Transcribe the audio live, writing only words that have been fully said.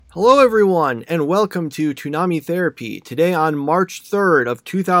Hello everyone, and welcome to Toonami Therapy. Today on March 3rd of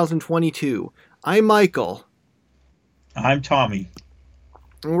 2022, I'm Michael. I'm Tommy.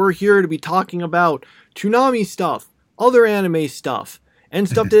 And we're here to be talking about Toonami stuff, other anime stuff, and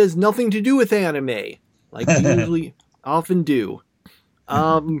stuff that has nothing to do with anime, like we usually often do.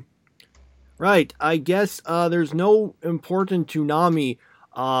 Right, I guess there's no important Toonami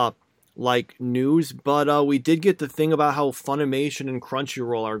news, but we did get the thing about how Funimation and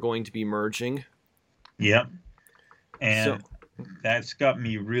Crunchyroll are going to be merging. Yep. So, And that's got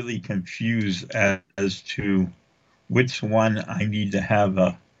me really confused as to which one I need to have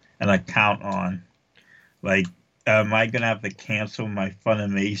an account on. Like, am I going to have to cancel my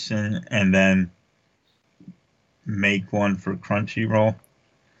Funimation and then make one for Crunchyroll?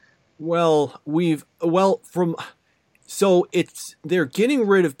 So they're getting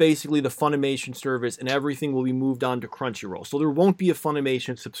rid of basically the Funimation service and everything will be moved on to Crunchyroll. So there won't be a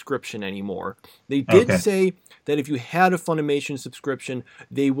Funimation subscription anymore. They did Okay. say that if you had a Funimation subscription,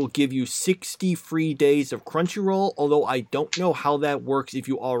 they will give you 60 free days of Crunchyroll, although I don't know how that works if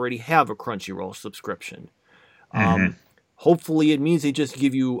you already have a Crunchyroll subscription. Mm-hmm. Hopefully it means they just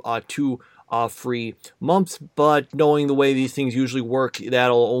give you two free months, but knowing the way these things usually work,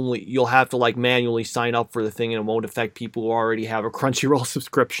 you'll have to manually sign up for the thing, and it won't affect people who already have a Crunchyroll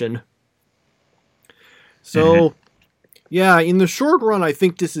subscription. So, yeah, in the short run, I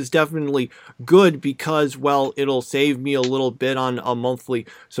think this is definitely good because, well, it'll save me a little bit on a monthly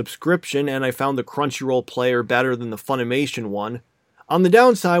subscription, and I found the Crunchyroll player better than the Funimation one. On the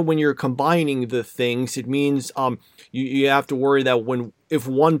downside, when you're combining the things, it means you have to worry that if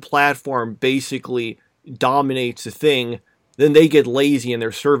one platform basically dominates a thing, then they get lazy and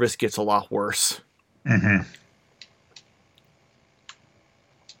their service gets a lot worse. Mm-hmm.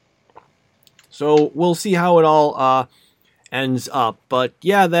 So we'll see how it all ends up. But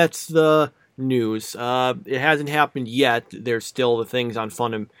yeah, that's the news. It hasn't happened yet. There's still the things on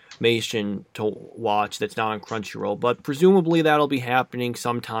Funimation to watch that's not on Crunchyroll, but presumably that'll be happening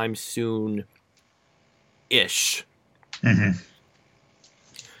sometime soon-ish. Mm-hmm.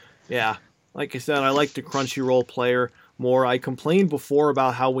 Yeah, like I said, I like the Crunchyroll player more. I complained before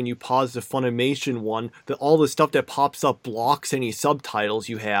about how when you pause the Funimation one, that all the stuff that pops up blocks any subtitles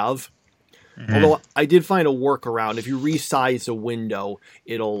you have. Mm-hmm. Although I did find a workaround. If you resize a window,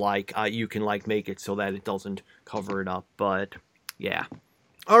 it'll you can make it so that it doesn't cover it up. But yeah.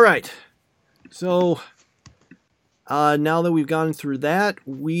 All right. So now that we've gone through that,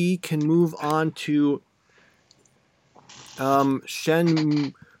 we can move on to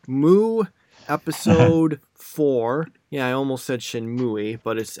Shenmue episode 4. Yeah, I almost said Shenmue,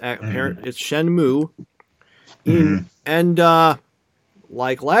 but it's it's Shenmue.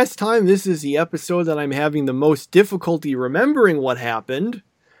 Like last time, this is the episode that I'm having the most difficulty remembering what happened.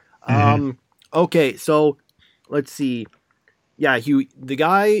 Okay, so let's see. Yeah, the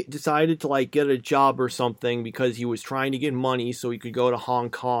guy decided to get a job or something because he was trying to get money so he could go to Hong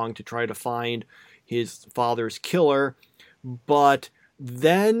Kong to try to find his father's killer. But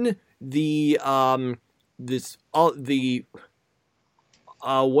then the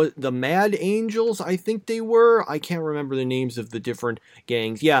Mad Angels, I think they were. I can't remember the names of the different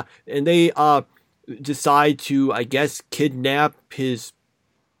gangs. Yeah, and they decide to, I guess, kidnap his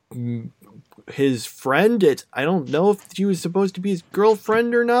friend. I don't know if she was supposed to be his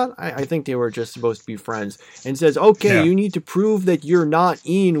girlfriend or not. I think they were just supposed to be friends. And says, okay, You need to prove that you're not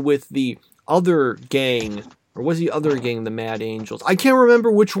in with the other gang. Or was the other gang the Mad Angels? I can't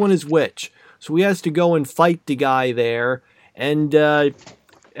remember which one is which. So he has to go and fight the guy there. And that's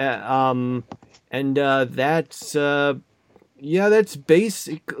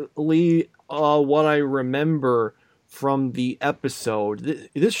basically what I remember from the episode.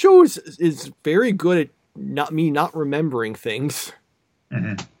 This show is very good at not remembering things.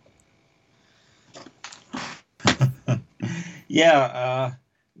 Mm-hmm. Yeah,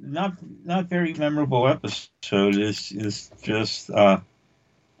 not very memorable episode. It's just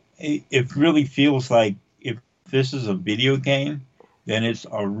it really feels like if this is a video game, then it's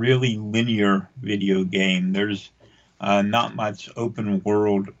a really linear video game. There's not much open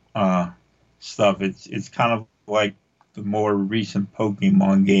world stuff. It's kind of like the more recent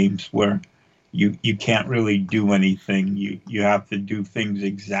Pokemon games where you can't really do anything. You have to do things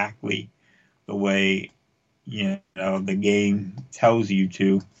exactly the way the game tells you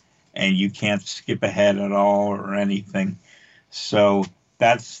to, and you can't skip ahead at all or anything. So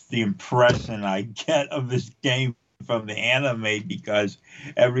that's the impression I get of this game from the anime, because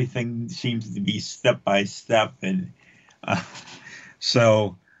everything seems to be step by step, and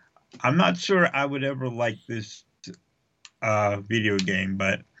so I'm not sure I would ever like this video game,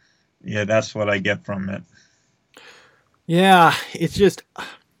 but Yeah, that's what I get from it. Yeah, it's just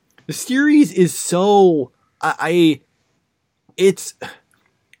the series is so it's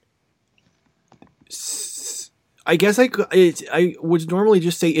I guess I would normally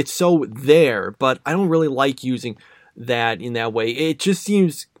just say it's so there, but I don't really like using that in that way. It just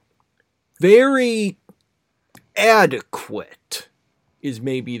seems very adequate is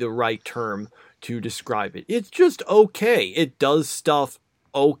maybe the right term to describe it. It's just okay. It does stuff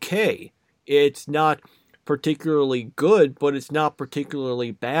okay. It's not particularly good, but it's not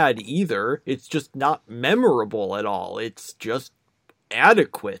particularly bad either. It's just not memorable at all. It's just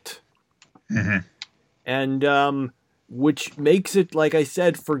adequate. Mm-hmm. And which makes it, like I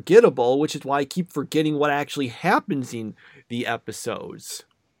said, forgettable, which is why I keep forgetting what actually happens in the episodes.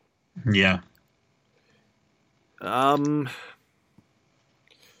 Yeah.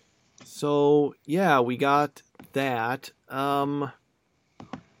 So yeah, we got that.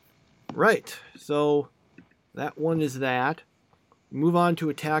 Right. So that one is that. Move on to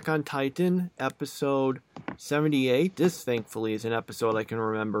Attack on Titan, episode 78. This, thankfully, is an episode I can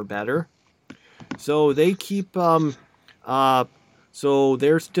remember better. So they keep, so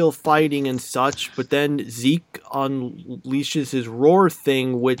they're still fighting and such, but then Zeke unleashes his roar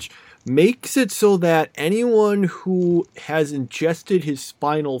thing, which makes it so that anyone who has ingested his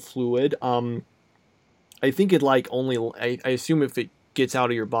spinal fluid, I think it like only, I assume if it gets out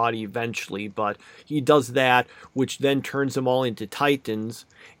of your body eventually, but he does that, which then turns them all into Titans,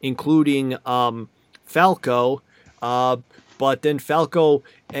 including Falco. But then Falco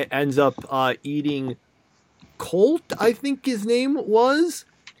ends up eating Colt, I think his name was,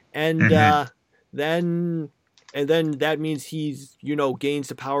 and then that means he's, gains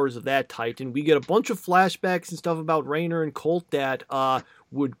the powers of that Titan. We get a bunch of flashbacks and stuff about Rainer and Colt that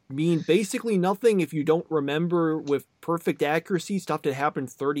would mean basically nothing if you don't remember with perfect accuracy stuff that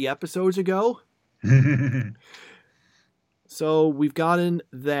happened 30 episodes ago. So we've gotten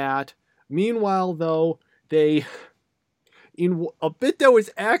that. Meanwhile, though, they, in a bit that was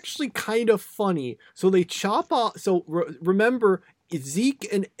actually kind of funny, so they chop off. So remember, Zeke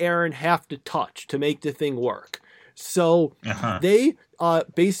and Aaron have to touch to make the thing work. So they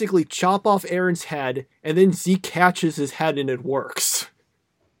basically chop off Aaron's head, and then Zeke catches his head, and it works.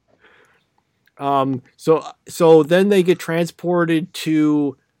 So then they get transported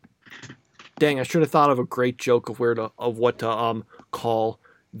to. Dang, I should have thought of a great joke of what to call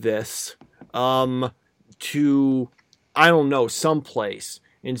this. To, I don't know, someplace.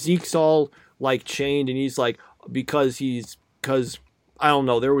 And Zeke's all like chained, and he's like, because I don't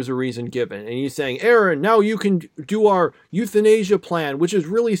know, there was a reason given. And he's saying, Aaron, now you can do our euthanasia plan, which is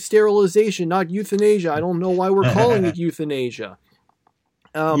really sterilization, not euthanasia. I don't know why we're calling it euthanasia.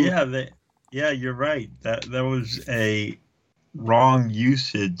 Yeah, you're right. That was a wrong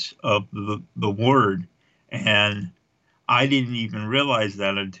usage of the word, and I didn't even realize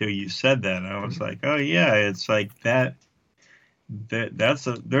that until you said that. I was like, oh yeah, it's like that.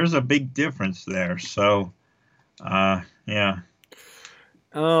 There's a big difference there. So, yeah.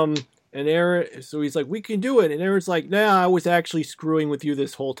 And Aaron, so he's like, we can do it. And Aaron's like, nah, I was actually screwing with you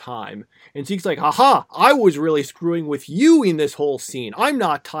this whole time. And Zeke's like, haha, I was really screwing with you in this whole scene. I'm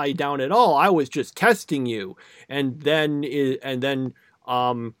not tied down at all. I was just testing you. And then he, I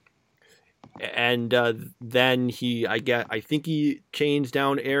think he chains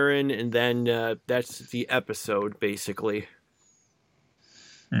down Aaron, and then that's the episode, basically.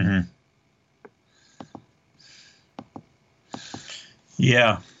 Mm-hmm.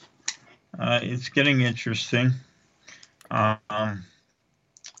 Yeah. It's getting interesting. I'm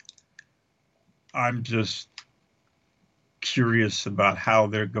just curious about how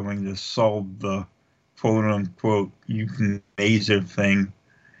they're going to solve the quote-unquote euthanasia thing.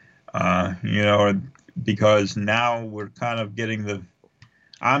 Because now we're kind of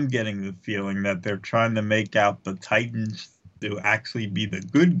I'm getting the feeling that they're trying to make out the Titans to actually be the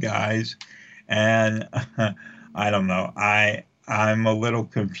good guys. And I don't know. I'm a little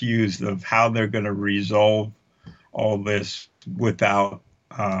confused of how they're going to resolve all this without,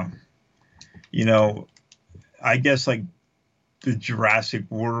 I guess like the Jurassic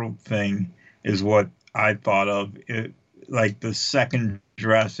World thing is what I thought of. It, like the second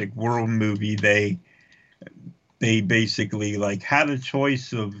Jurassic World movie, they basically like had a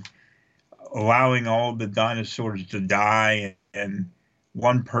choice of allowing all the dinosaurs to die, and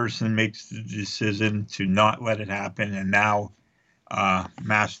one person makes the decision to not let it happen, and now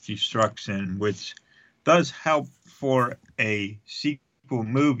mass destruction, which does help for a sequel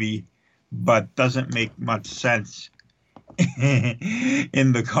movie, but doesn't make much sense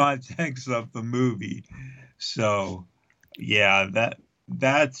in the context of the movie. So, yeah,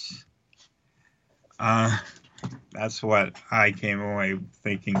 that's Uh, that's what I came away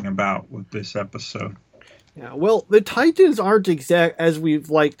thinking about with this episode. Yeah, well, the Titans aren't as we've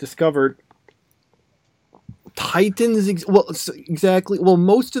discovered. Titans, exactly. Well,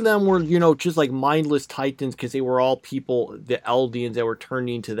 most of them were, just like mindless Titans because they were all people, the Eldians that were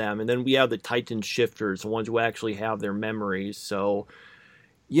turning to them, and then we have the Titan shifters, the ones who actually have their memories. So,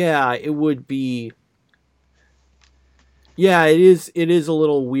 yeah, it would be. Yeah, it is. It is a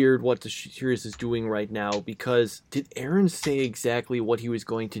little weird what the series is doing right now because did Aaron say exactly what he was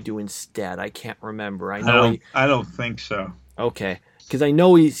going to do instead? I can't remember. I don't think so. Okay, because I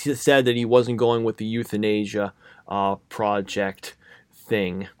know he said that he wasn't going with the euthanasia project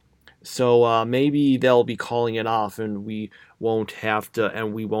thing. So maybe they'll be calling it off, and we won't have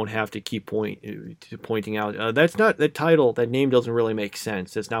to keep pointing out that's not the title. That name doesn't really make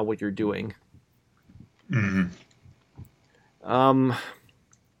sense. That's not what you're doing. Mm-hmm.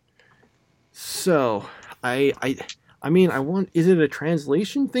 So I mean, is it a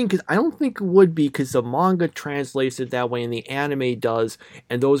translation thing? Because I don't think it would be, because the manga translates it that way and the anime does,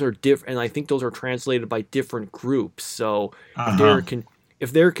 and those are different. And I think those are translated by different groups. So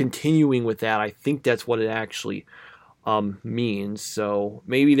if they're continuing with that, I think that's what it actually means. So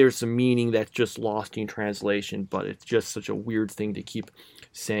maybe there's some meaning that's just lost in translation, but it's just such a weird thing to keep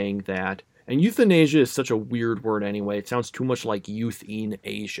saying that. And euthanasia is such a weird word anyway. It sounds too much like youth in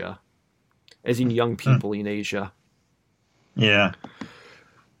Asia, as in young people in Asia. Yeah.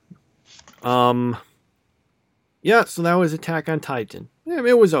 Yeah, so that was Attack on Titan. Yeah,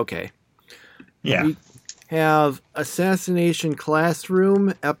 it was okay. Yeah. We have Assassination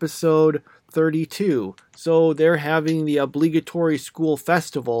Classroom, episode 32. So they're having the obligatory school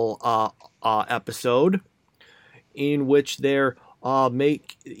festival episode, in which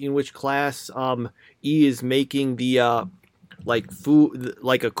class E is making the food,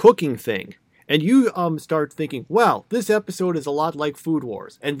 like a cooking thing. And you start thinking, well, this episode is a lot like Food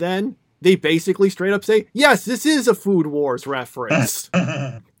Wars. And then they basically straight up say, yes, this is a Food Wars reference.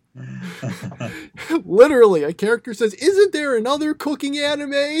 Literally, a character says, isn't there another cooking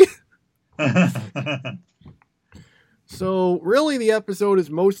anime? So really the episode is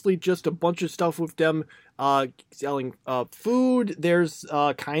mostly just a bunch of stuff with them selling food. There's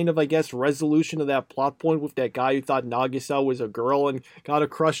kind of, I guess, resolution of that plot point with that guy who thought Nagisa was a girl and got a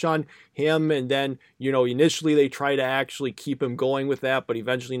crush on him. And then, initially they try to actually keep him going with that, but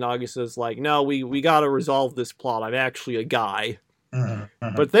eventually Nagisa's like, no, we got to resolve this plot. I'm actually a guy.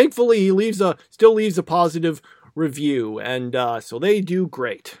 But thankfully he still leaves a positive review, and so they do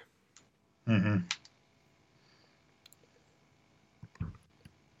great. Mm-hmm.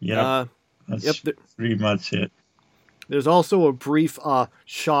 Yeah, that's pretty much it. There's also a brief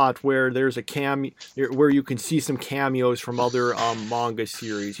shot where there's a where you can see some cameos from other manga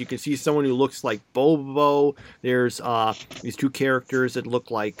series. You can see someone who looks like BoBoBo. There's these two characters that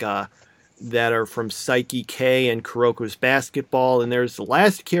look like that are from Psyche K and Kuroko's Basketball, and there's the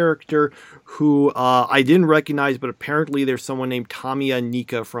last character who I didn't recognize, but apparently there's someone named Tamiya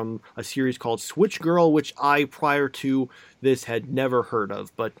Nika from a series called Switch Girl, which I, prior to this, had never heard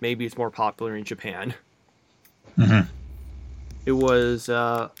of, but maybe it's more popular in Japan. Mm-hmm. It was,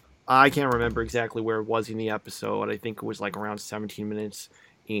 I can't remember exactly where it was in the episode. I think it was like around 17 minutes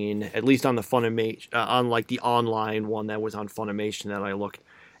in, at least on the Funimation, on like the online one that was on Funimation that I looked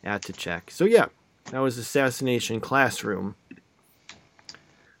at to check. So yeah, that was Assassination Classroom.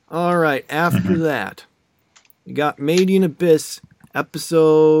 Alright, after that, you got Made in Abyss,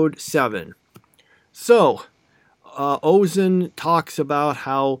 episode 7. So, Ozen talks about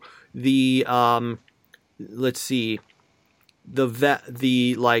how the, the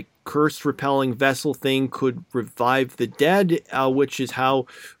curse repelling vessel thing could revive the dead,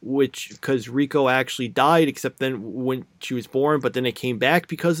 because Rico actually died, except then when she was born, but then it came back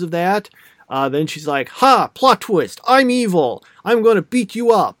because of that. Then she's like, ha, plot twist, I'm evil, I'm gonna beat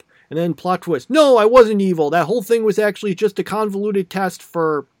you up. And then plot twist, no, I wasn't evil, that whole thing was actually just a convoluted test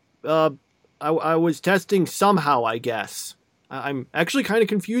for, I was testing somehow, I guess. I'm actually kind of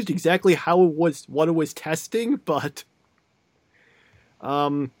confused exactly what it was testing, but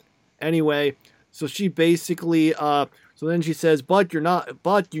anyway, so she basically, so then she says, but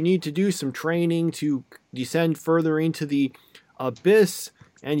you need to do some training to descend further into the abyss,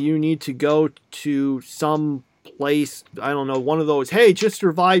 and you need to go to some place, I don't know, one of those, hey, just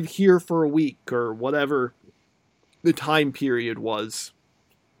survive here for a week, or whatever the time period was.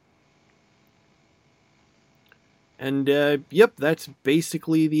 And, yep, that's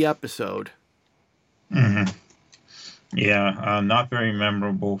basically the episode. Mm-hmm. Yeah, not very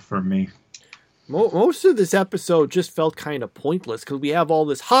memorable for me. Most of this episode just felt kind of pointless because we have all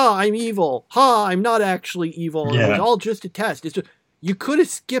this, ha, I'm evil, ha, I'm not actually evil, and it was all just a test. It's just, you could have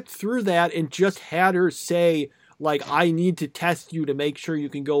skipped through that and just had her say, like, I need to test you to make sure you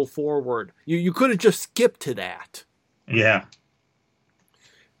can go forward. You could have just skipped to that. Yeah.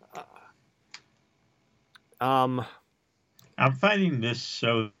 I'm finding this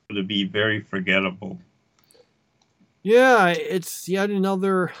show to be very forgettable. Yeah, it's yet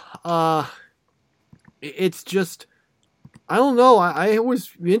another, it's just, I don't know, I was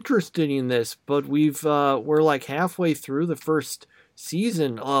interested in this, but we're like halfway through the first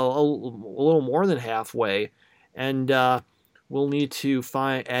season, a little more than halfway, and we'll need to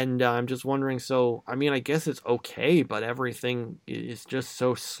find, and I'm just wondering, so, I mean, I guess it's okay, but everything is just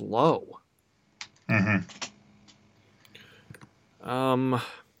so slow.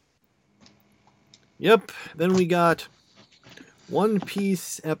 Yep, then we got One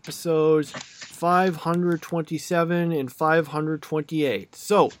Piece episodes 527 and 528.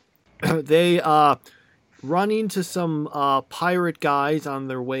 So, they run into some pirate guys on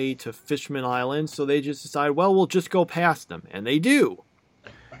their way to Fishman Island, so they just decide, well, we'll just go past them. And they do.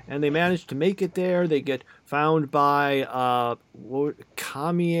 And they manage to make it there. They get found by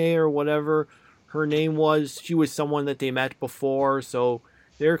Kamie or whatever her name was. She was someone that they met before, so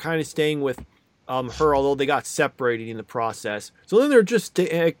they're kind of staying with her, although they got separated in the process. So then they're just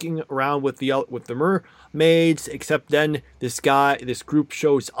sticking around with the mermaids, except then this group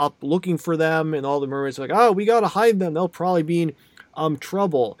shows up looking for them, and all the mermaids are like, oh, we gotta hide them, they'll probably be in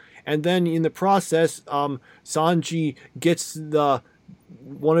trouble. And then in the process, Sanji gets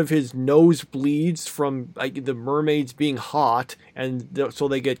one of his nosebleeds from the mermaids being hot, and so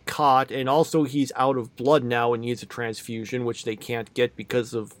they get caught, and also he's out of blood now and needs a transfusion, which they can't get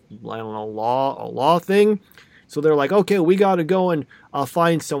because of, I don't know, a law thing. So they're like, okay, we gotta go and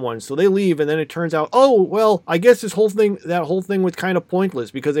find someone. So they leave, and then it turns out, oh, well, I guess that whole thing was kind of pointless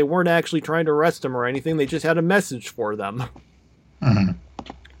because they weren't actually trying to arrest them or anything. They just had a message for them. Mm-hmm.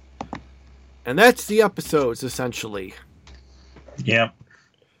 And that's the episodes, essentially. Yep.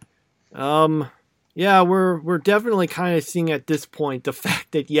 Yeah, we're definitely kind of seeing at this point the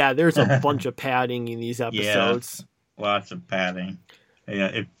fact that, yeah, there's a bunch of padding in these episodes. Yeah, lots of padding. Yeah,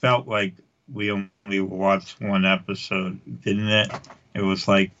 it felt like we only watched one episode, didn't it? It was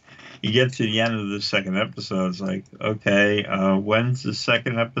like, you get to the end of the second episode, it's like, okay, when's the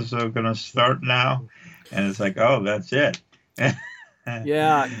second episode going to start now? And it's like, oh, that's it.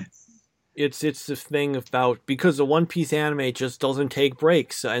 Yeah. It's the thing about, because the One Piece anime just doesn't take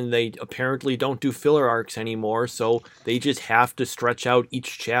breaks, and they apparently don't do filler arcs anymore, so they just have to stretch out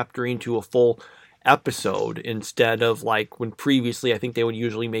each chapter into a full episode instead of like when previously I think they would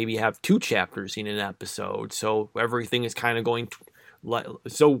usually maybe have 2 chapters in an episode. So everything is kind of going to,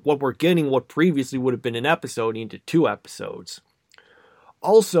 so what we're getting, what previously would have been an episode, into 2 episodes.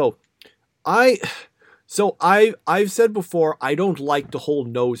 Also, I've said before, I don't like the whole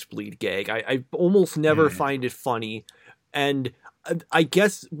nosebleed gag. I almost never find it funny. And I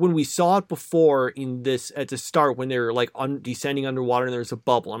guess when we saw it before in this, at the start, when they're like descending underwater and there's a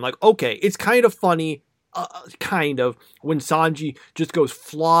bubble, I'm like, okay, it's kind of funny, kind of, when Sanji just goes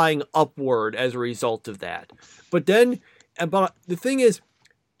flying upward as a result of that. But the thing is,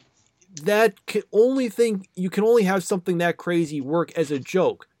 you can only have something that crazy work as a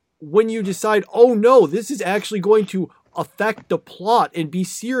joke when you decide, oh no, this is actually going to affect the plot and be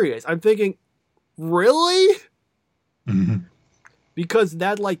serious. I'm thinking, really? Mm-hmm. Because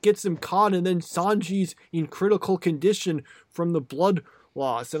that like gets him caught, and then Sanji's in critical condition from the blood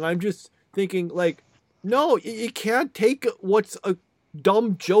loss. And I'm just thinking, like, no, you can't take what's a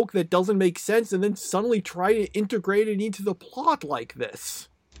dumb joke that doesn't make sense and then suddenly try to integrate it into the plot like this.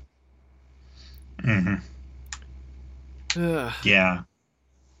 Mm-hmm. Yeah.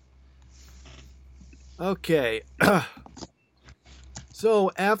 Okay.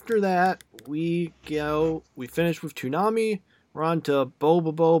 So after that, we finish with Toonami. We're on to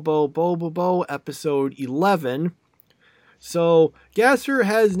BoBoBo-Bo Bo-BoBo, episode 11. So Gasser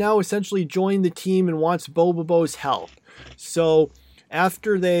has now essentially joined the team and wants BoBoBo's help. So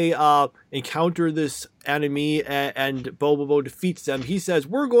after they encounter this enemy and BoBoBo defeats them, he says,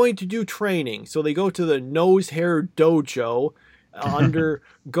 we're going to do training. So they go to the Nose Hair Dojo,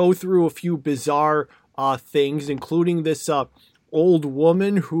 go through a few bizarre things, including this old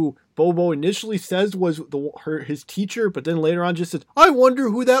woman who Bobo initially says was his teacher, but then later on just says, I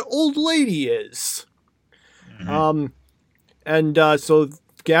wonder who that old lady is. Mm-hmm. So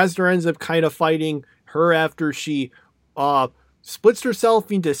Gazder ends up kind of fighting her after she splits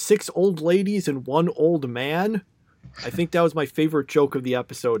herself into 6 old ladies and 1 old man. I think that was my favorite joke of the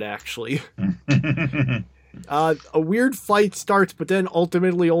episode, actually. A weird fight starts, but then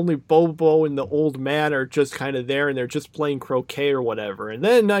ultimately only Bobo and the old man are just kind of there, and they're just playing croquet or whatever. And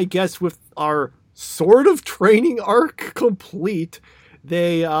then I guess with our sort of training arc complete,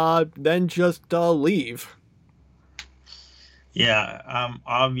 they then just leave. Yeah,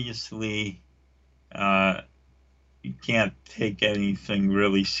 obviously, you can't take anything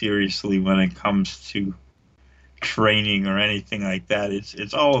really seriously when it comes to training or anything like that.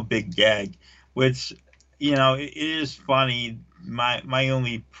 It's all a big gag, which, it is funny. My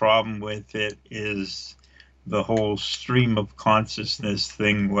only problem with it is the whole stream of consciousness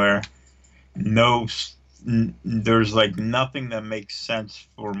thing, where there's like nothing that makes sense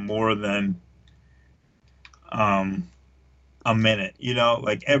for more than a minute.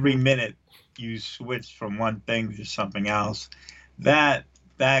 Like every minute you switch from one thing to something else. That's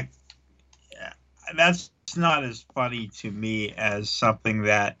not as funny to me as something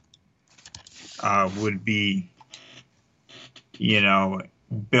that would be,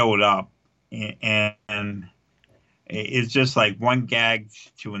 built up, and it's just like one gag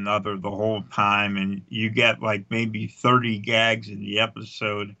to another the whole time, and you get like maybe 30 gags in the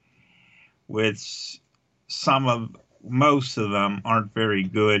episode, which most of them aren't very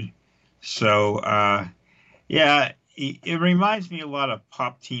good. So yeah, it reminds me a lot of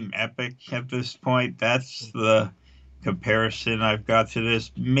Pop Team Epic at this point. That's the comparison I've got to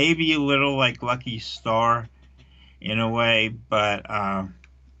this. Maybe a little like Lucky Star in a way, but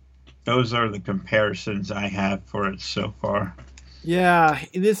those are the comparisons I have for it so far. Yeah,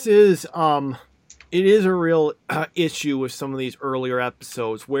 this is it is a real issue with some of these earlier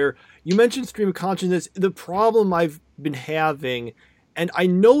episodes where you mentioned stream of consciousness. The problem I've been having, and I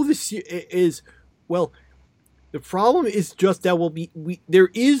know this is, well, the problem is just that there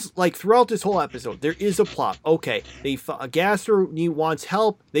is, like, throughout this whole episode, there is a plot. Okay, Gaster wants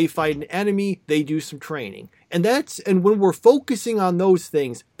help, they fight an enemy, they do some training. And when we're focusing on those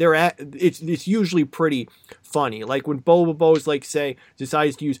things, it's usually pretty funny. Like when BoBoBo's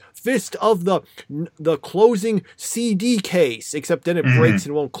decides to use Fist of the closing CD case, except then it breaks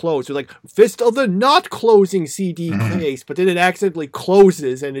and won't close. So like Fist of the not closing CD case, but then it accidentally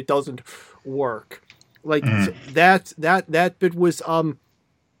closes and it doesn't work. Like that bit was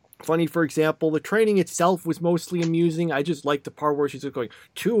funny. For example, the training itself was mostly amusing. I just liked the part where she's going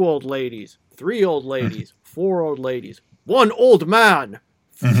 2 old ladies, 3 old ladies, 4 old ladies, 1 old man,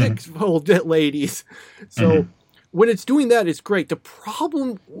 6 old ladies. So when it's doing that, it's great. The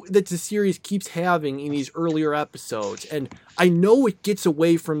problem that the series keeps having in these earlier episodes, and I know it gets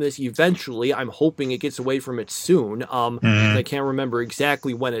away from this eventually. I'm hoping it gets away from it soon. I can't remember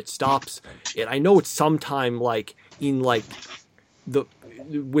exactly when it stops it. I know it's sometime within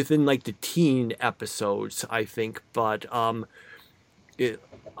the teen episodes, I think. But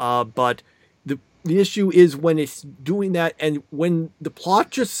the issue is when it's doing that, and when the plot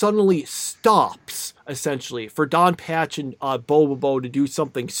just suddenly stops, essentially, for Don Patch and BoBoBo to do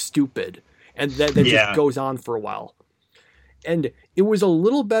something stupid, and then just goes on for a while. And it was a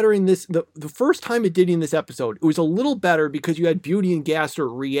little better in this. The first time it did in this episode, it was a little better because you had Beauty and Gaster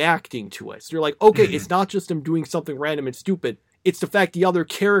reacting to it. So you're like, okay, it's not just them doing something random and stupid. It's the fact the other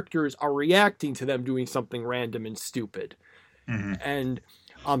characters are reacting to them doing something random and stupid. And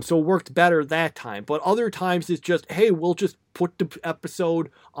so it worked better that time. But other times it's just, hey, we'll just put the episode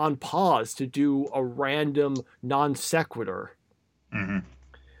on pause to do a random non sequitur,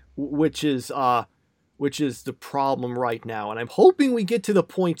 which is the problem right now. And I'm hoping we get to the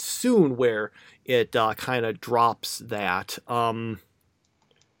point soon where it kind of drops that. So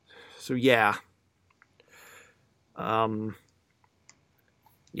yeah.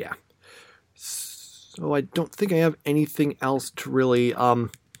 Yeah. So I don't think I have anything else to really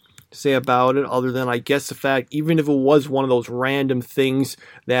say about it, other than I guess the fact, even if it was one of those random things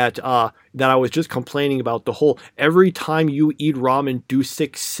that I was just complaining about, the whole every time you eat ramen, do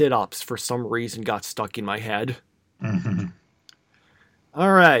 6 sit-ups for some reason got stuck in my head.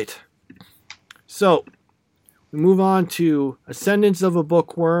 All right. So we move on to Ascendance of a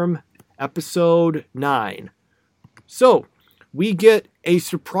Bookworm, episode 9. So we get a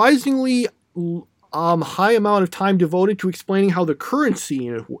surprisingly high amount of time devoted to explaining how the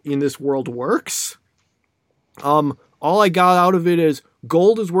currency in this world works. All I got out of it is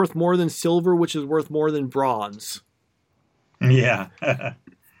gold is worth more than silver, which is worth more than bronze. Yeah.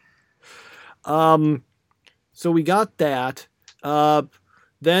 So we got that.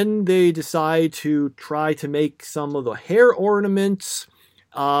 Then they decide to try to make some of the hair ornaments.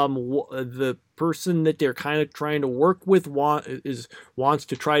 The person that they're kind of trying to work with wants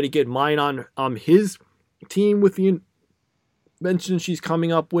to try to get mine on his team with the invention she's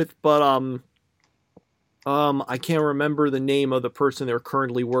coming up with, but I can't remember the name of the person they're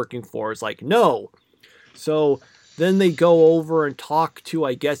currently working for. It's like, no. So then they go over and talk to,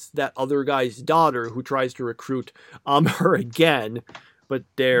 I guess, that other guy's daughter who tries to recruit her again, but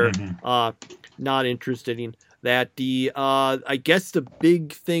they're not interested in that. The I guess the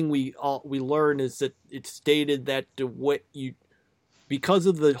big thing we learn is that it's stated that because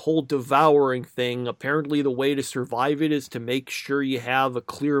of the whole devouring thing, apparently the way to survive it is to make sure you have a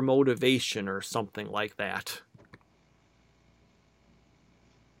clear motivation or something like that.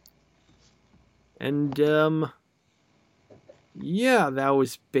 And, yeah, that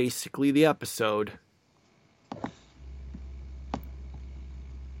was basically the episode.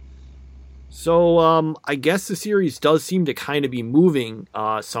 So, I guess the series does seem to kind of be moving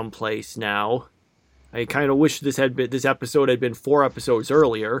someplace now. I kind of wish this episode had been 4 episodes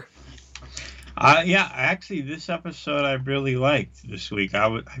earlier. Yeah, actually, this episode I really liked this week.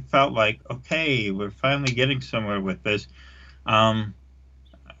 I felt like, okay, we're finally getting somewhere with this.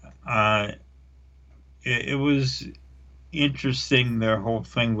 It was interesting, their whole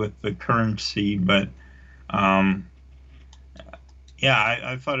thing with the currency, but yeah,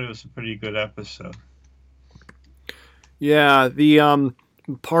 I thought it was a pretty good episode. Yeah, the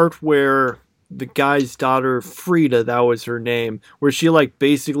part where the guy's daughter, Frida, that was her name, where she like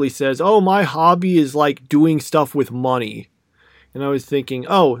basically says, oh, my hobby is like doing stuff with money. And I was thinking,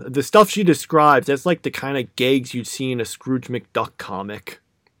 oh, the stuff she describes, that's like the kind of gags you'd see in a Scrooge McDuck comic.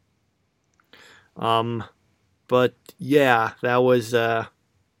 But yeah, that was,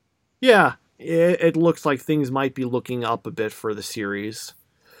 yeah, it looks like things might be looking up a bit for the series.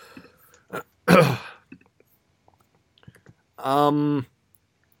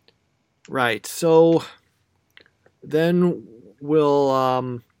 Right, so then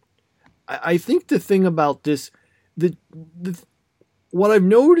we'll, I think the thing about this, what I've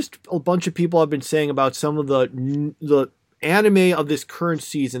noticed a bunch of people have been saying about some of the anime of this current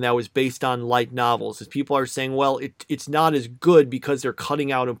season that was based on light novels is people are saying, well, it's not as good because they're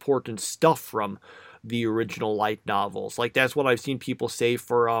cutting out important stuff from the original light novels. Like, that's what I've seen people say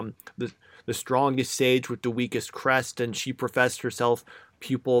for the strongest sage with the weakest crest, and she professed herself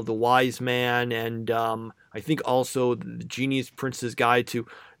pupil of the wise man, and I think also the Genius Prince's Guide to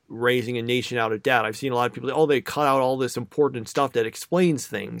Raising a Nation Out of Debt. I've seen a lot of people say, oh, they cut out all this important stuff that explains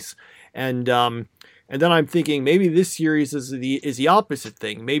things, and then I'm thinking maybe this series is the opposite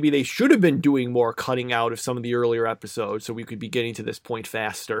thing. Maybe they should have been doing more cutting out of some of the earlier episodes so we could be getting to this point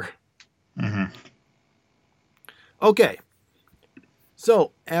faster. Mm-hmm. Okay,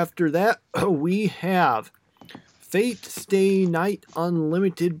 so after that we have Fate Stay Night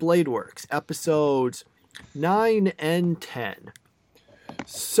Unlimited Blade Works, episodes 9 and 10.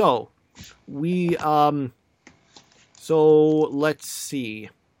 So, let's see.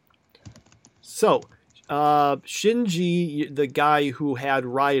 So, Shinji, the guy who had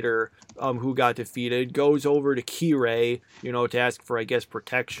Ryder, who got defeated, goes over to Kirei, to ask for, I guess,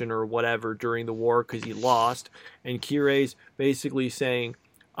 protection or whatever during the war because he lost. And Kirei's basically saying,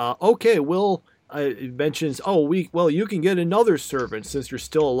 okay, it mentions, you can get another servant since you're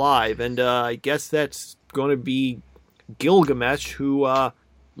still alive, and I guess that's going to be Gilgamesh, who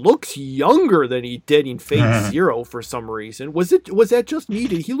looks younger than he did in Fate Zero for some reason. Was that just me?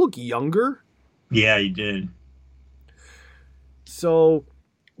 Did he look younger? Yeah, he did. So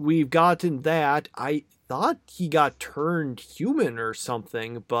we've gotten that. I thought he got turned human or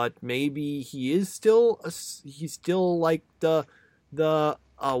something, but maybe he is still like the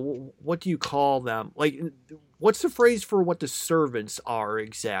what do you call them? Like, what's the phrase for what the servants are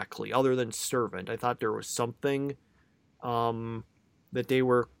exactly, other than servant? I thought there was something that they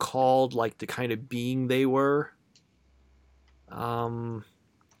were called, like the kind of being they were.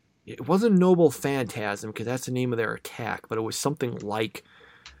 It wasn't Noble Phantasm, because that's the name of their attack, but it was something like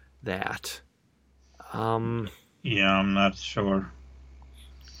that. Yeah, I'm not sure.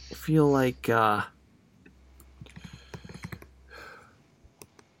 I feel like I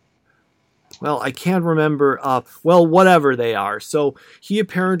can't remember. Whatever they are. So he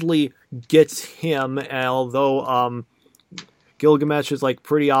apparently gets him, although Gilgamesh is like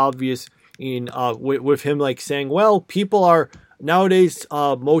pretty obvious in with him like saying, well, people are nowadays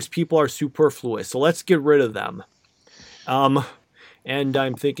most people are superfluous, so let's get rid of them. And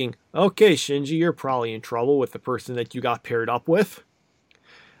I'm thinking, okay, Shinji, you're probably in trouble with the person that you got paired up with.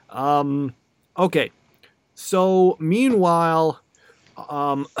 Okay, so meanwhile,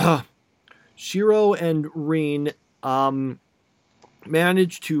 Shiro and Rin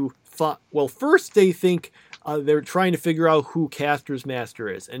manage to first they think they're trying to figure out who Castor's master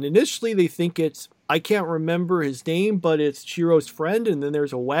is, and initially they think it's I can't remember his name, but it's Shiro's friend. And then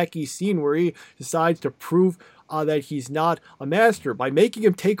there's a wacky scene where he decides to prove that he's not a master by making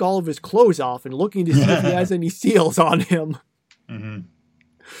him take all of his clothes off and looking to see if he has any seals on him. Mm-hmm.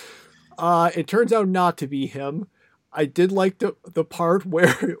 It turns out not to be him. I did like the part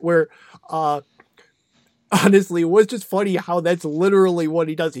where honestly, it was just funny how that's literally what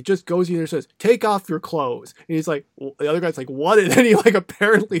he does. He just goes in there and says, "Take off your clothes." And he's like, the other guy's like, "What?" And then he like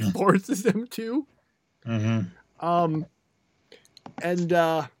apparently forces him to. Mm-hmm. And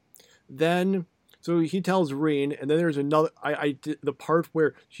then so he tells Reen, and then there's another. I did the part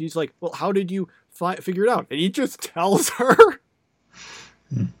where she's like, "Well, how did you figure it out?" And he just tells her.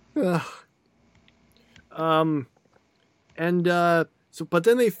 So, but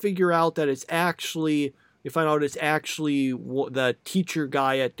then they figure out that it's actually. They find out it's actually the teacher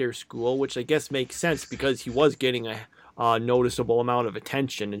guy at their school, which I guess makes sense because he was getting a noticeable amount of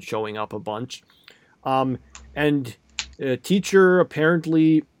attention and showing up a bunch. And the teacher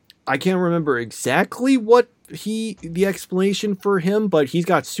apparently, I can't remember exactly what the explanation for him, but he's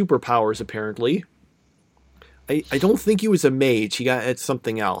got superpowers apparently. I don't think he was a mage. It's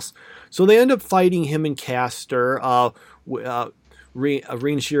something else. So they end up fighting him and Caster.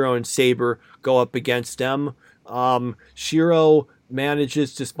 Rin, Shiro, and Saber go up against them. Shiro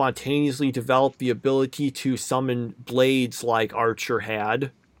manages to spontaneously develop the ability to summon blades like Archer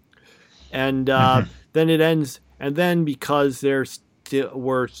had. And then it ends. And then because there's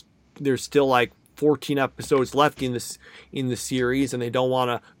still like 14 episodes left in the series, and they don't want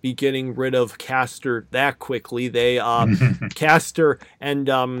to be getting rid of Caster that quickly, they Caster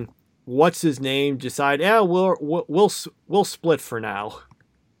and what's his name decide, we'll split for now.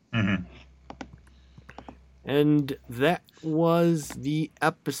 Mm-hmm. And that was the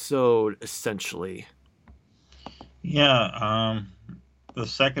episode essentially. Yeah, the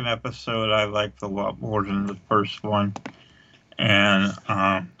second episode I liked a lot more than the first one, and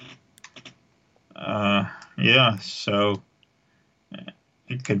so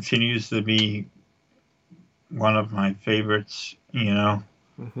it continues to be one of my favorites.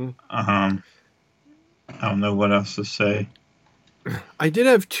 Mm-hmm. I don't know what else to say. I did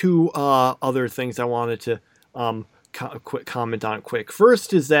have two other things I wanted to comment on quick.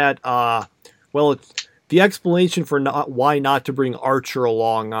 First is that the explanation for why not to bring Archer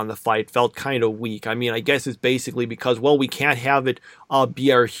along on the fight felt kind of weak. I mean, I guess it's basically because, we can't have it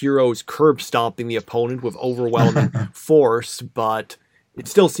be our heroes curb stomping the opponent with overwhelming force, but it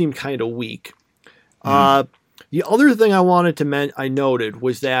still seemed kind of weak. The other thing I wanted to I noted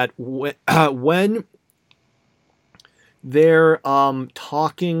was that when they're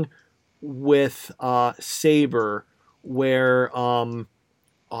talking with Saber, where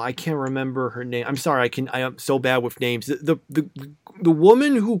I can't remember her name. I'm sorry, I am so bad with names. The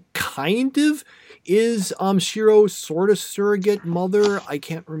woman who kind of is Shiro's sort of surrogate mother. I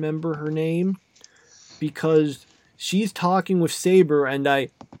can't remember her name because she's talking with Saber, and I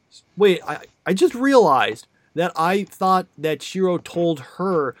just realized that I thought that Shiro told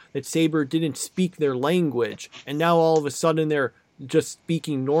her that Saber didn't speak their language, and now all of a sudden they're just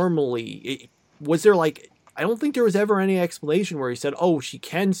speaking normally. Was there I don't think there was ever any explanation where he said, "Oh, she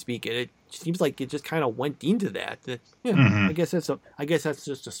can speak it." It seems like it just kind of went into that. Mm-hmm. I guess that's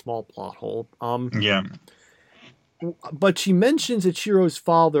just a small plot hole. Yeah. But she mentions that Shiro's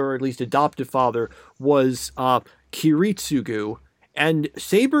father, or at least adoptive father, was Kiritsugu. And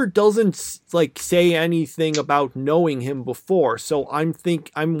Saber doesn't say anything about knowing him before, so I'm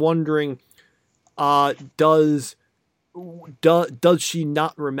wondering, does she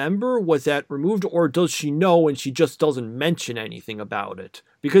not remember? Was that removed, or does she know and she just doesn't mention anything about it?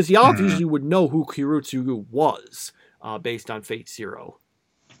 Because he obviously would know who Kiritsugu was, based on Fate Zero.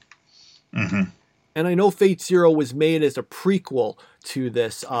 Mm-hmm. And I know Fate Zero was made as a prequel to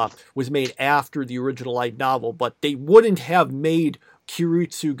this, was made after the original light novel, but they wouldn't have made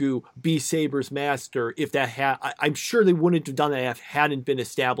Kiritsugu be Saber's master if that I'm sure they wouldn't have done that if it hadn't been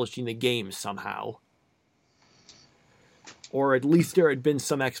established in the game somehow. Or at least there had been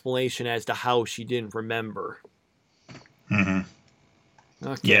some explanation as to how she didn't remember. Mm-hmm.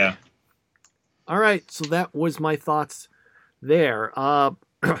 Okay. Yeah. All right, so that was my thoughts there.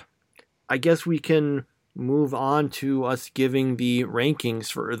 I guess we can move on to us giving the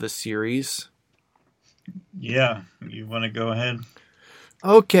rankings for the series. Yeah, you want to go ahead?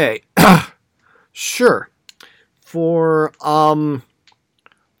 Okay. Sure. For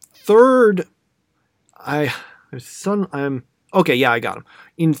third, okay, yeah, I got him.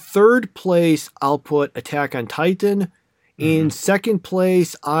 In third place, I'll put Attack on Titan. In second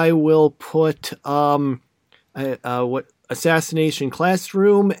place, I will put Assassination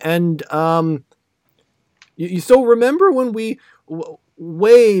Classroom, and You so remember when we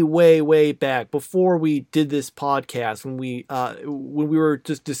way back before we did this podcast, when we were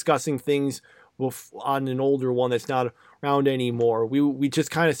just discussing things on an older one that's not around anymore, we just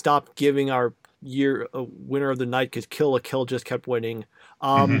kind of stopped giving our year winner of the night because Kill la Kill just kept winning.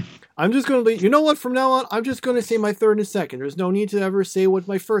 I'm just going to, you know what, from now on, I'm just going to say my third and second. There's no need to ever say what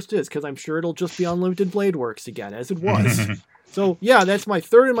my first is, because I'm sure it'll just be Unlimited Blade Works again, as it was. So, yeah, that's my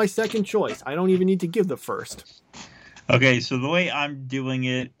third and my second choice. I don't even need to give the first. Okay, so the way I'm doing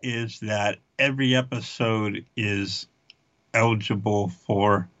it is that every episode is eligible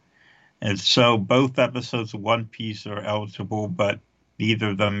for, and so both episodes of One Piece are eligible, but neither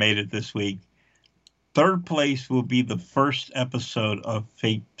of them made it this week. Third place will be the first episode of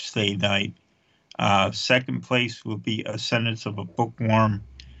Fate Stay Night. Second place will be Ascendance of a Bookworm.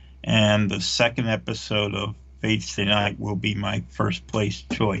 And the second episode of Fate Stay Night will be my first place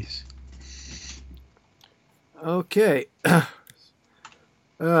choice. Okay.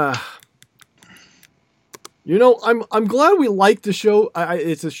 You know, I'm glad we like the show.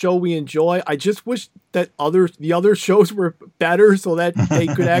 It's a show we enjoy. I just wish that the other shows were better so that they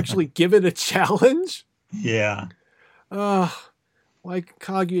could actually give it a challenge. Yeah. Why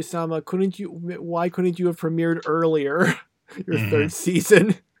Kaguya-sama, why couldn't you have premiered earlier your third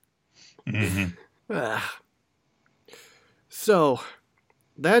season? So,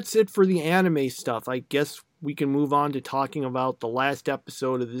 that's it for the anime stuff. I guess we can move on to talking about the last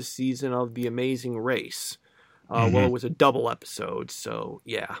episode of this season of The Amazing Race. Well, it was a double episode, so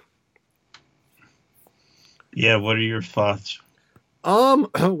yeah. Yeah, what are your thoughts?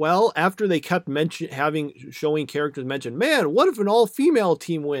 Well, after they kept showing characters mention, man, what if an all-female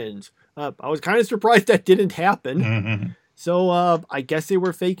team wins? I was kind of surprised that didn't happen. So, I guess they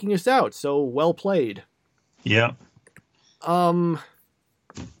were faking us out, so well played. Yeah.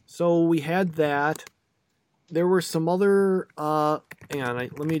 So we had that. There were some other, hang on,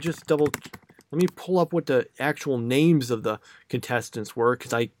 let me pull up what the actual names of the contestants were,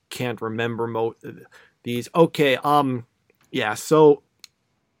 because I can't remember these. Okay, yeah, so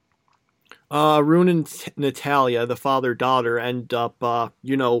Rune and Natalia, the father-daughter, end up,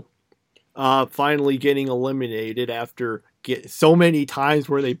 finally getting eliminated after so many times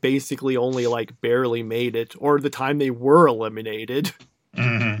where they basically only, barely made it, or the time they were eliminated.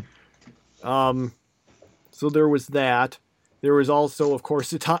 So there was that. There was also, of course,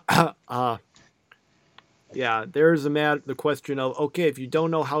 there's the question of, okay, if you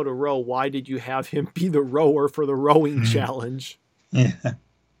don't know how to row, why did you have him be the rower for the rowing challenge? Yeah.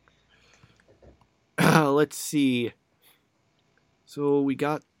 Let's see. So we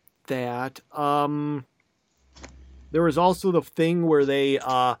got that. There was also the thing where they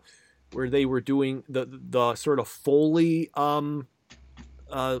were doing the sort of Foley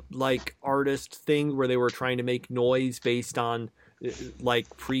artist thing where they were trying to make noise based on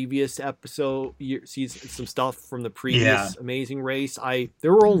previous season, some stuff from the previous Amazing Race.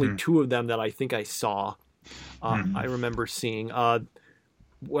 There were only two of them that I think I saw. I remember seeing.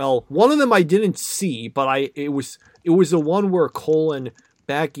 Well, one of them I didn't see, but it was the one where Colin,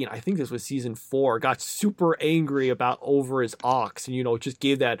 back in, I think this was season 4, got super angry over his ox, and just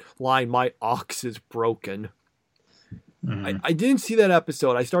gave that line, "My ox is broken." I didn't see that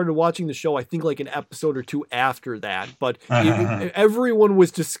episode. I started watching the show, I think, an episode or two after that. But everyone was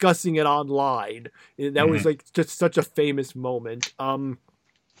discussing it online. That was just such a famous moment.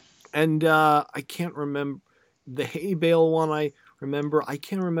 And I can't remember the hay bale one. I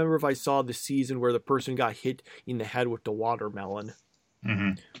can't remember if I saw the season where the person got hit in the head with the watermelon.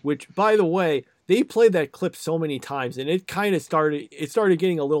 Which, by the way, they played that clip so many times, and it kind of started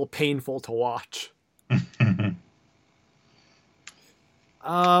getting a little painful to watch.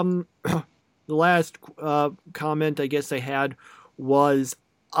 The last comment I guess I had was,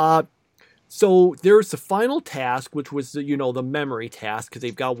 so there's the final task, which was the memory task, because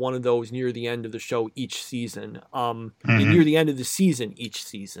they've got one of those near the end of the show each season, and near the end of the season each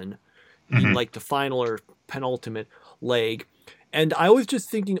season, in the final or penultimate leg. And I was just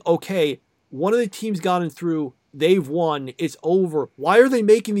thinking, okay, one of the teams gotten through, they've won, it's over. Why are they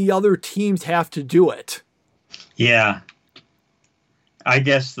making the other teams have to do it? Yeah. I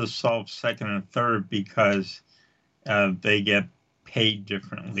guess the solve second and third because they get paid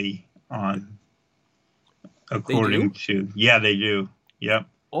differently according to. Yeah, they do. Yep.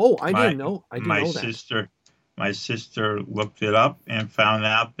 Oh, I didn't know. I didn't know that. My sister looked it up and found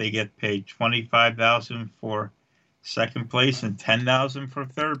out they get paid $25,000 for second place and $10,000 for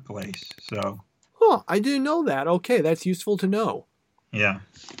third place. So. Huh, I didn't know that. Okay, that's useful to know. Yeah.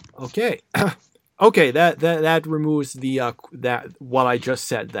 Okay. Okay, that removes the that what I just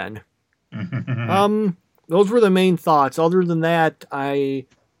said then. those were the main thoughts. Other than that, I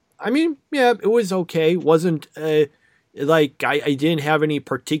mean, yeah, it was okay. It wasn't like I didn't have any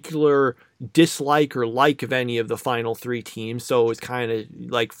particular dislike or like of any of the final three teams. So it was kind of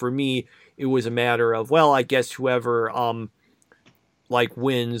like, for me, it was a matter of, well, I guess whoever like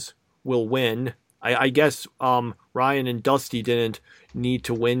wins will win. I guess Ryan and Dusty didn't need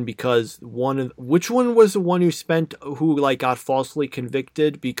to win because which one was the one who like got falsely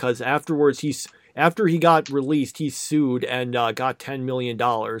convicted, because afterwards after he got released, he sued and got $10 million.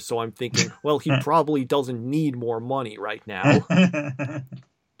 So I'm thinking, well, he probably doesn't need more money right now.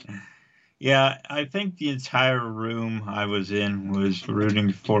 Yeah, I think the entire room I was in was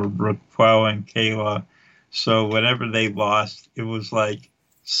rooting for Brookwell and Kayla. So whenever they lost, it was like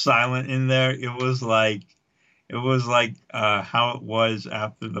silent in there. It was like how it was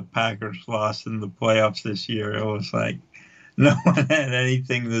after the Packers lost in the playoffs this year. It was like no one had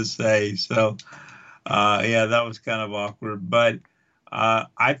anything to say. So yeah, that was kind of awkward. But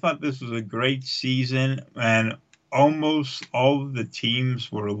I thought this was a great season, and almost all of the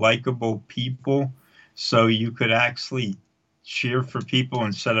teams were likable people. So you could actually cheer for people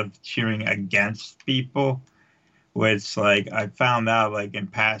instead of cheering against people. Which, like, I found out, like, in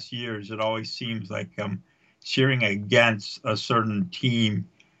past years, it always seems like I'm cheering against a certain team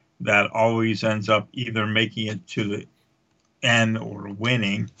that always ends up either making it to the end or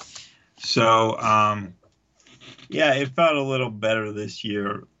winning. So, yeah, it felt a little better this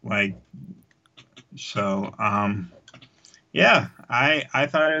year. Like, so, yeah, I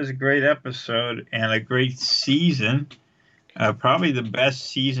thought it was a great episode and a great season. Probably the best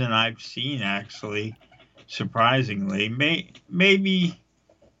season I've seen, actually, surprisingly. Maybe,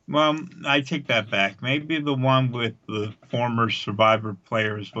 well, I take that back. Maybe the one with the former Survivor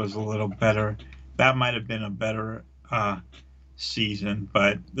players was a little better. That might have been a better season,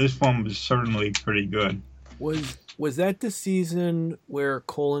 but this one was certainly pretty good. Was that the season where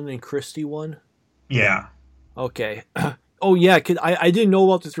Colin and Christy won? Yeah. Okay. Oh yeah, cause I didn't know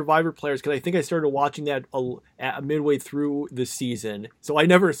about the Survivor players because I think I started watching that midway through the season, so I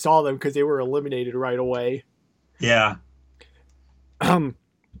never saw them because they were eliminated right away. Yeah.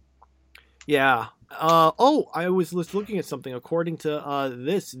 Yeah. Oh, I was just looking at something. According to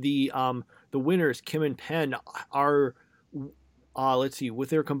this, the winners, Kim and Penn, are let's see, with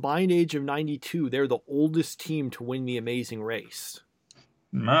their combined age of 92, they're the oldest team to win the Amazing Race.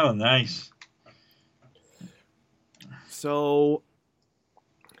 Oh, nice. So,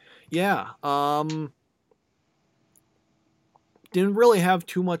 yeah, didn't really have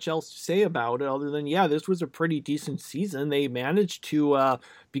too much else to say about it other than, yeah, this was a pretty decent season. They managed to,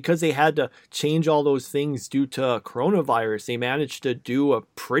 because they had to change all those things due to coronavirus, they managed to do a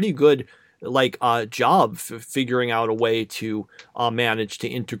pretty good, like, job figuring out a way to manage to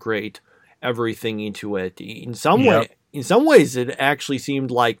integrate everything into it. In some ways, it actually seemed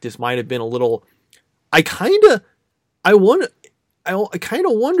like this might have been a little, I kind of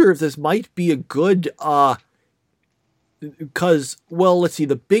wonder if this might be a good, because, well, let's see,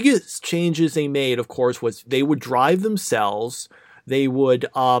 the biggest changes they made, of course, was they would drive themselves. They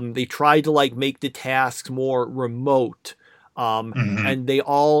tried to, like, make the tasks more remote. And they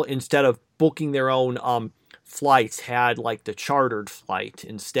all, instead of booking their own, flights, had, like, the chartered flight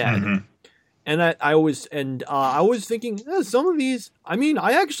instead. Mm-hmm. And I was thinking, some of these, I mean,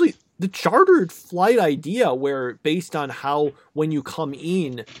 the chartered flight idea, where based on how, when you come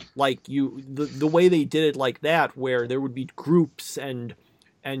in, like, the way they did it like that, where there would be groups and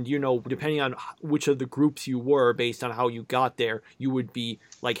you know, depending on which of the groups you were, based on how you got there, you would be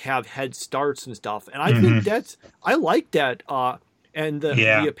like have head starts and stuff. And I think I like that. And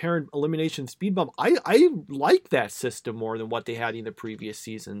the apparent elimination speed bump, I like that system more than what they had in the previous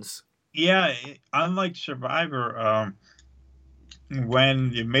seasons. Yeah, unlike Survivor,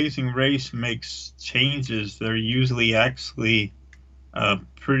 when the Amazing Race makes changes, they're usually actually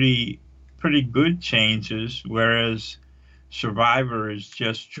pretty good changes, whereas Survivor is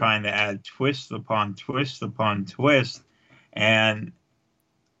just trying to add twist upon twist upon twist, and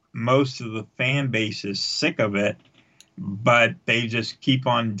most of the fan base is sick of it, but they just keep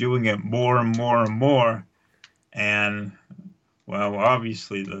on doing it more and more and more, and, well,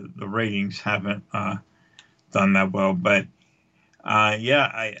 obviously the ratings haven't done that well, but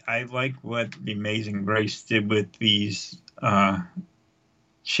yeah, I like what the Amazing Race did with these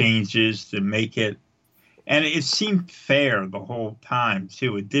changes to make it, and it seemed fair the whole time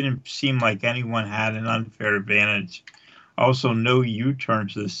too. It didn't seem like anyone had an unfair advantage. Also, no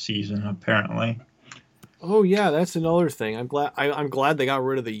U-turns this season, apparently. Oh yeah, that's another thing. I'm glad they got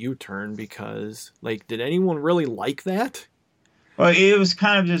rid of the U-turn, because, like, did anyone really like that? Well, it was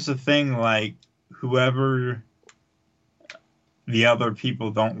kind of just a thing, like, whoever the other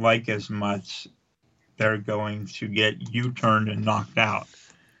people don't like as much, they're going to get U-turned and knocked out.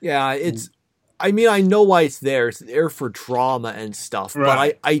 Yeah, I mean, I know why it's there. It's there for drama and stuff, but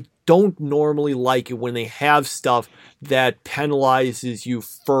Right. I don't normally like it when they have stuff that penalizes you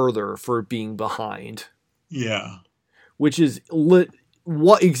further for being behind. Yeah. Which is what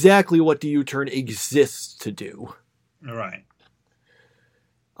the U-turn exists to do. Right.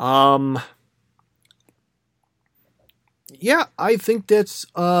 Yeah, I think that's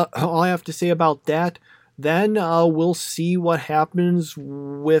all I have to say about that. Then we'll see what happens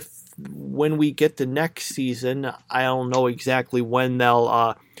with when we get to next season. I don't know exactly when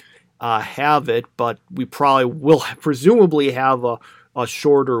they'll have it, but we probably will presumably have a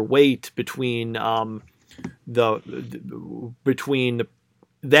shorter wait between between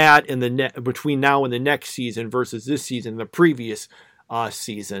that and between now and the next season versus this season, the previous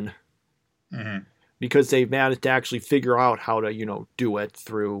season. Mm-hmm. Because they've managed to actually figure out how to, do it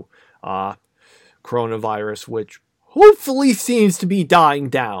through coronavirus, which hopefully seems to be dying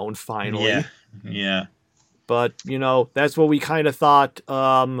down finally. Yeah. But, that's what we kind of thought.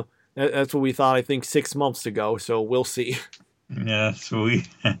 That's what we thought, I think, 6 months ago. So we'll see. Yes, we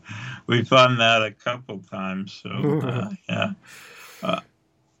found that a couple times. So yeah.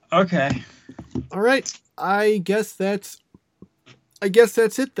 Okay. All right. I guess that's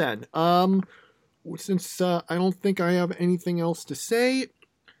it then. Since I don't think I have anything else to say,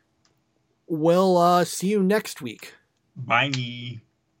 we'll see you next week. Bye.